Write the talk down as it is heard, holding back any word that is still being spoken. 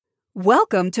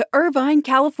Welcome to Irvine,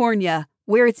 California,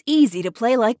 where it's easy to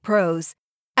play like pros.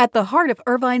 At the heart of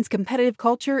Irvine's competitive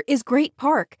culture is Great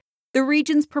Park, the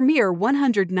region's premier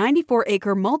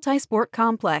 194-acre multi-sport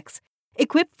complex,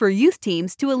 equipped for youth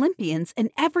teams to Olympians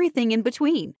and everything in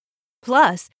between.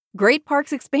 Plus, Great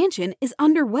Park's expansion is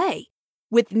underway.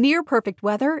 With near-perfect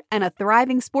weather and a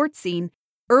thriving sports scene,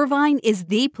 Irvine is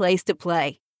the place to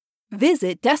play.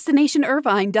 Visit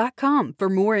DestinationIrvine.com for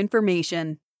more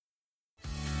information.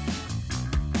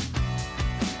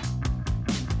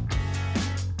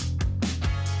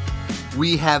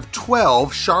 We have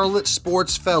 12 Charlotte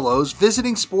Sports Fellows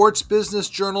visiting Sports Business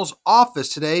Journal's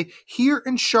office today here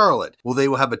in Charlotte. They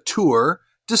will have a tour,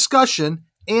 discussion,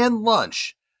 and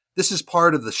lunch. This is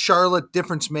part of the Charlotte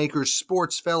Difference Makers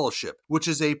Sports Fellowship, which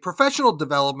is a professional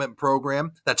development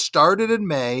program that started in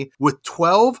May with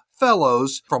 12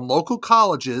 fellows from local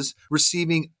colleges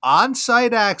receiving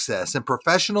on-site access and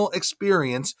professional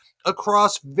experience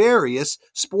across various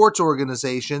sports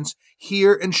organizations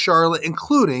here in Charlotte,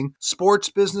 including Sports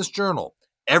Business Journal.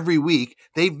 Every week,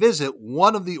 they visit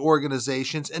one of the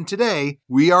organizations, and today,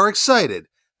 we are excited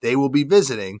they will be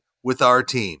visiting with our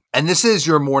team. And this is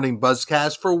your Morning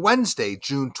Buzzcast for Wednesday,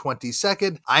 June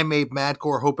 22nd. I'm Abe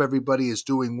Madcore. Hope everybody is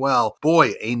doing well.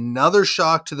 Boy, another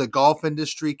shock to the golf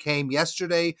industry came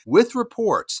yesterday with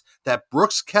reports that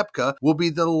Brooks Koepka will be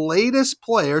the latest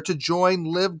player to join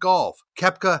LIV Golf.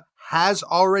 Koepka has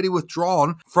already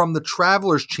withdrawn from the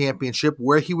Travelers Championship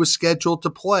where he was scheduled to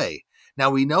play. Now,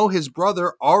 we know his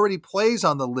brother already plays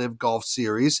on the LIV Golf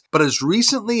Series, but as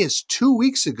recently as 2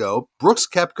 weeks ago, Brooks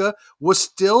Koepka was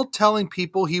still telling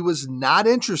people he was not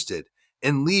interested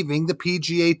in leaving the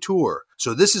PGA Tour.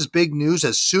 So this is big news.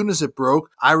 As soon as it broke,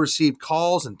 I received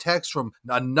calls and texts from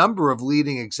a number of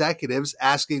leading executives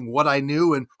asking what I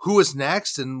knew and who was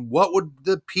next and what would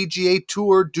the PGA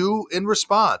Tour do in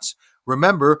response.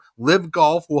 Remember, LIV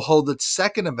Golf will hold its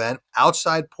second event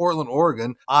outside Portland,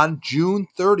 Oregon on June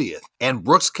 30th. And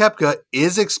Brooks Koepka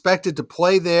is expected to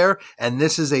play there, and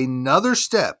this is another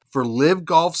step for LIV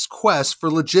Golf's quest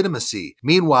for legitimacy.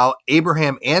 Meanwhile,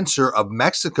 Abraham Ancer of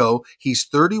Mexico, he's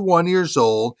 31 years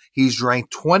old. He's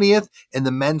ranked 20th in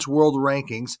the men's world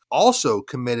rankings, also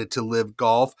committed to LIV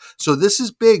Golf. So this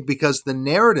is big because the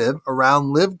narrative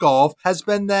around LIV Golf has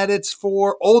been that it's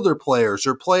for older players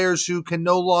or players who can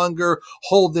no longer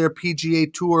hold their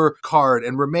PGA Tour card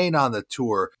and remain on the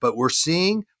tour. But we're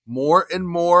seeing more and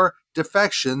more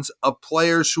defections of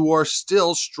players who are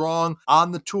still strong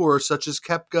on the tour, such as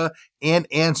Koepka and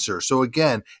Ancer. So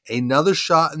again, another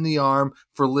shot in the arm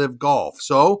for LIV Golf.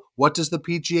 So what does the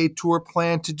PGA Tour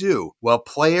plan to do? Well,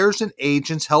 players and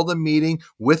agents held a meeting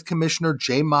with Commissioner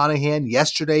Jay Monahan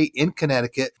yesterday in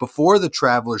Connecticut before the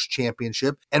Travelers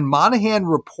Championship, and Monahan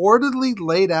reportedly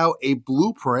laid out a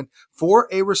blueprint for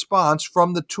a response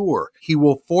from the tour. He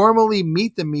will formally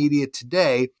meet the media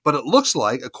today, but it looks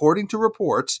like, according to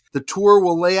reports, the tour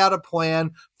will lay out a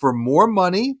plan for more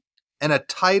money and a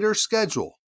tighter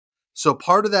schedule. So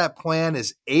part of that plan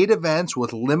is 8 events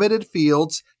with limited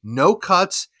fields, no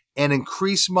cuts, and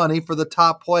increased money for the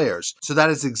top players. So that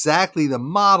is exactly the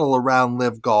model around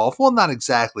LIV Golf. Well, not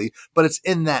exactly, but it's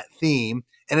in that theme,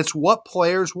 and it's what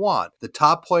players want. The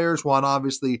top players want,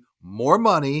 obviously, more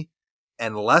money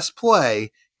and less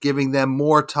play, giving them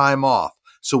more time off.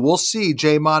 So we'll see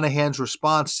Jay Monahan's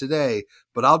response today,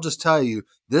 but I'll just tell you,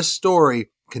 this story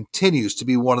continues to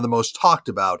be one of the most talked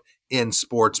about in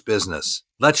sports business.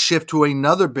 Let's shift to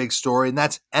another big story, and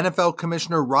that's NFL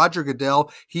Commissioner Roger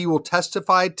Goodell. He will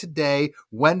testify today,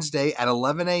 Wednesday at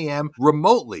 11 a.m.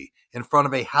 remotely in front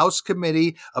of a House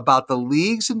committee about the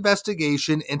league's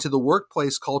investigation into the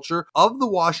workplace culture of the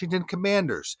Washington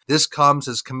Commanders. This comes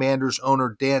as Commanders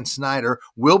owner Dan Snyder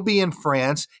will be in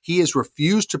France. He has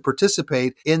refused to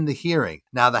participate in the hearing.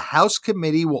 Now, the House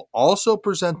committee will also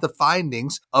present the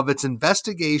findings of its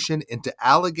investigation into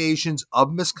allegations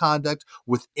of misconduct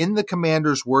within the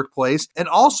Commanders' workplace and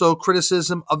also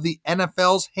criticism of the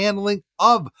NFL's handling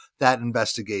of that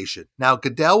investigation. Now,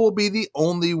 Goodell will be the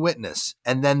only witness,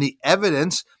 and then the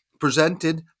evidence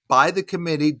presented by the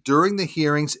committee during the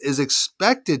hearings is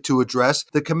expected to address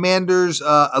the Commanders'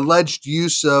 alleged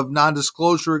use of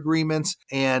non-disclosure agreements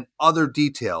and other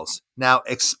details. Now,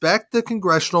 expect the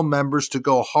congressional members to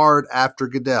go hard after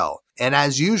Goodell. And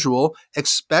as usual,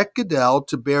 expect Goodell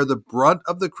to bear the brunt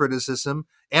of the criticism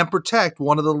and protect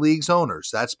one of the league's owners.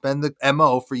 That's been the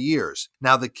MO for years.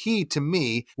 Now, the key to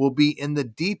me will be in the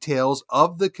details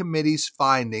of the committee's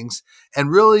findings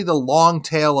and really the long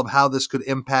tail of how this could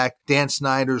impact Dan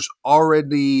Snyder's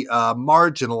already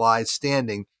marginalized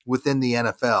standing within the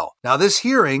NFL. Now, this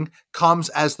hearing comes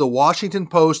as the Washington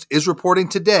Post is reporting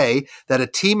today that a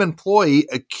team employee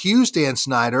accused Dan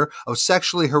Snyder of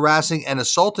sexually harassing and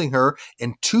assaulting her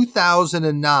in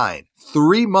 2009.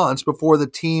 3 months before the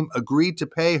team agreed to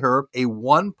pay her a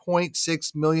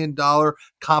 $1.6 million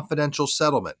confidential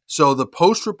settlement. So the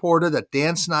Post reported that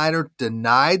Dan Snyder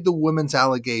denied the women's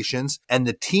allegations, and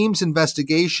the team's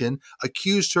investigation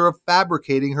accused her of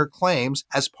fabricating her claims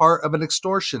as part of an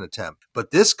extortion attempt. But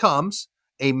this comes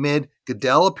amid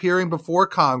Goodell appearing before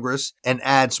Congress and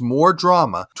adds more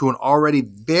drama to an already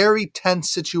very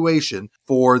tense situation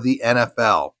for the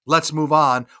NFL. Let's move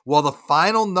on. While the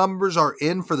final numbers are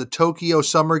in for the Tokyo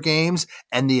Summer Games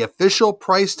and the official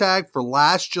price tag for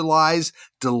last July's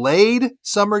delayed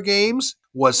Summer Games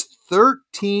was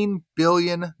 $13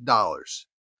 billion.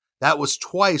 That was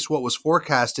twice what was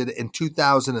forecasted in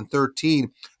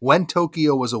 2013 when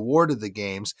Tokyo was awarded the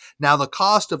games. Now the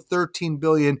cost of $13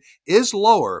 billion is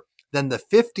lower than the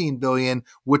 $15 billion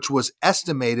which was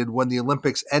estimated when the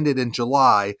Olympics ended in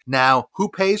July. Now, who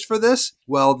pays for this?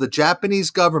 Well, the Japanese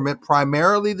government,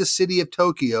 primarily the city of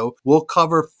Tokyo, will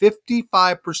cover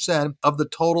 55% of the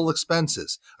total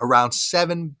expenses, around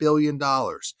 $7 billion.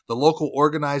 The local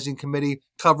organizing committee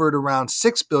covered around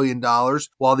 $6 billion,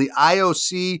 while the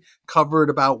IOC covered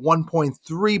about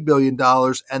 $1.3 billion,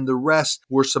 and the rest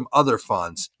were some other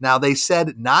funds. Now, they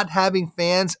said not having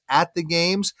fans at the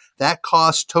games, that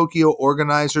cost Tokyo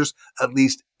organizers at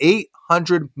least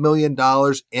 $800 million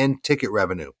in ticket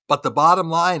revenue. But the bottom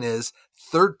line is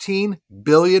 $13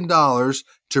 billion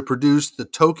to produce the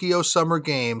Tokyo Summer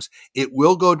Games. It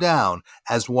will go down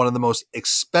as one of the most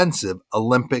expensive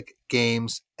Olympic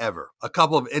Games ever. A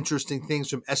couple of interesting things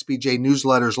from SBJ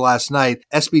newsletters last night.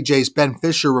 SBJ's Ben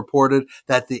Fisher reported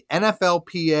that the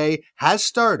NFLPA has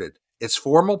started its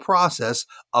formal process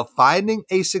of finding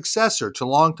a successor to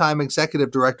longtime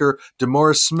executive director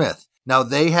DeMaurice Smith. Now,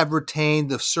 they have retained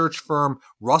the search firm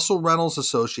Russell Reynolds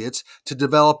Associates to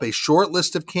develop a short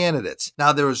list of candidates.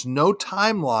 Now, there is no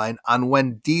timeline on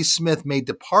when D. Smith may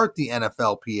depart the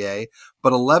NFLPA,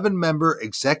 but 11-member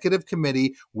executive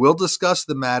committee will discuss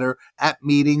the matter at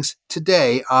meetings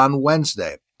today on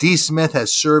Wednesday. D. Smith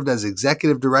has served as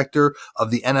executive director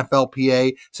of the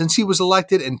NFLPA since he was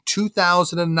elected in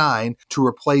 2009 to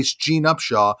replace Gene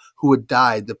Upshaw, who had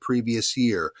died the previous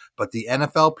year. But the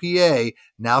NFLPA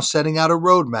now setting out a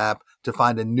roadmap to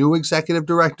find a new executive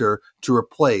director to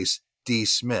replace D.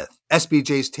 Smith.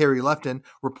 SBJ's Terry Lefton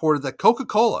reported that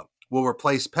Coca-Cola will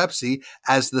replace Pepsi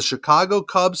as the Chicago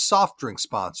Cubs soft drink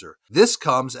sponsor. This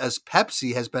comes as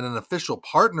Pepsi has been an official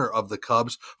partner of the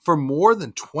Cubs for more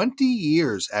than 20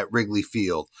 years at Wrigley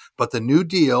Field. But the new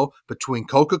deal between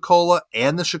Coca-Cola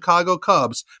and the Chicago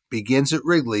Cubs begins at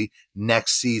Wrigley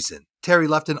next season. Terry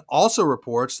Lefton also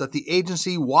reports that the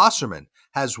agency Wasserman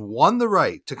has won the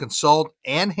right to consult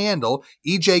and handle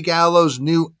E.J. Gallo's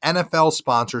new NFL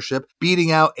sponsorship,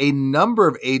 beating out a number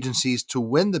of agencies to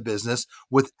win the business,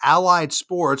 with Allied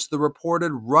Sports the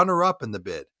reported runner-up in the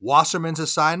bid. Wasserman's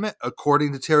assignment,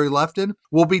 according to Terry Lefton,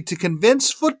 will be to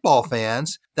convince football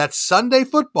fans that Sunday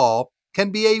football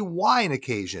can be a wine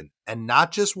occasion and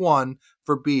not just one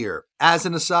for beer. As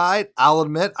an aside, I'll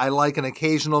admit I like an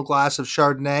occasional glass of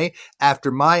Chardonnay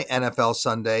after my NFL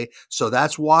Sunday, so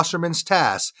that's Wasserman's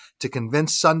task, to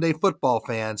convince Sunday football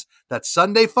fans that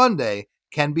Sunday Fun Day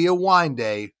can be a wine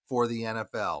day for the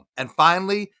NFL. And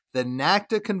finally, the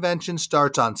NACDA convention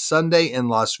starts on Sunday in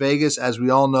Las Vegas. As we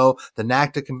all know, the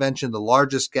NACDA convention, the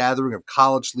largest gathering of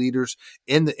college leaders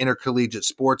in the intercollegiate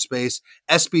sports space.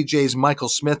 SBJ's Michael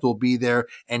Smith will be there,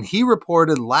 and he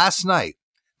reported last night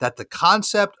that the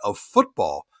concept of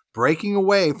football breaking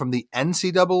away from the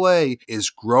NCAA is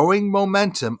growing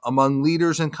momentum among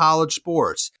leaders in college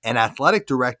sports, and athletic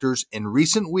directors in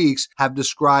recent weeks have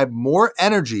described more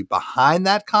energy behind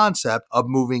that concept of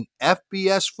moving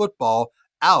FBS football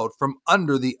out from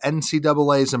under the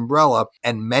NCAA's umbrella,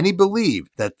 and many believe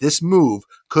that this move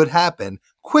could happen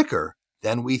quicker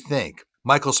than we think.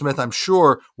 Michael Smith, I'm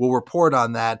sure, will report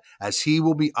on that as he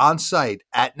will be on site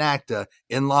at NACDA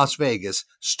in Las Vegas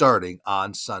starting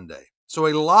on Sunday. So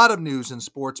a lot of news in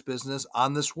sports business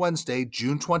on this Wednesday,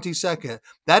 June 22nd.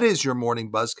 That is your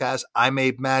Morning Buzzcast. I'm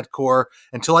Abe Madkour.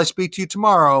 Until I speak to you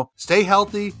tomorrow, stay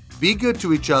healthy, be good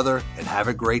to each other, and have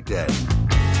a great day.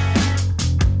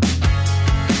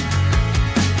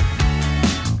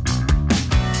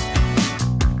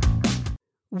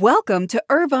 Welcome to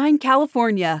Irvine,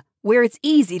 California, where it's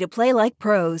easy to play like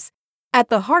pros. At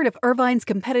the heart of Irvine's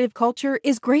competitive culture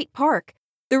is Great Park,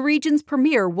 the region's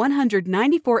premier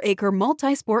 194-acre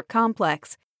multi-sport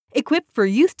complex, equipped for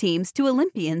youth teams to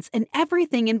Olympians and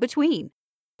everything in between.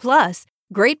 Plus,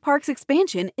 Great Park's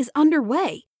expansion is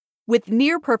underway. With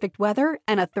near-perfect weather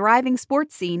and a thriving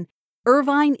sports scene,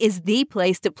 Irvine is the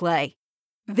place to play.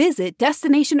 Visit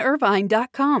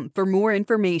DestinationIrvine.com for more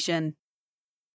information.